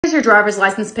Here's your driver's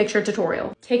license picture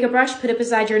tutorial. Take a brush, put it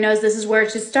beside your nose. This is where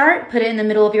it should start. Put it in the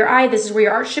middle of your eye. This is where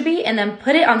your arch should be. And then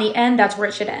put it on the end. That's where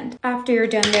it should end. After you're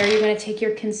done there, you're going to take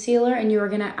your concealer and you're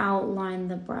going to outline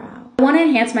the brow. I want to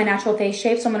enhance my natural face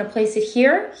shape, so I'm going to place it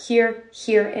here, here,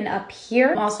 here, and up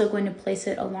here. I'm also going to place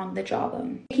it along the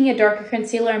jawbone. Taking a darker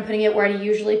concealer and putting it where I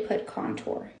usually put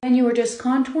contour. And you are just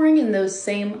contouring in those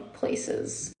same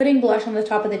places. Putting blush on the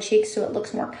top of the cheeks so it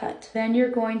looks more cut. Then you're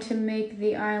going to make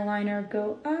the eyeliner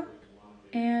go up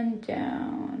and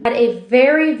down. Add a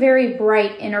very, very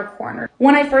bright inner corner.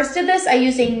 When I first did this, I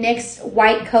used a NYX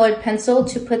white colored pencil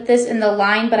to put this in the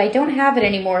line, but I don't have it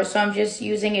anymore, so I'm just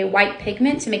using a white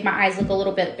pigment to make my eyes look a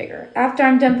little bit bigger. After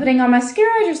I'm done putting on mascara,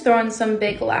 I just throw in some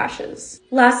big lashes.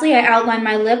 Lastly, I outlined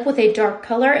my lip with a dark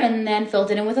color and then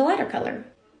filled it in with a lighter color.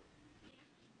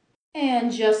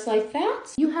 And just like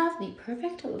that, you have the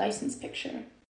perfect license picture.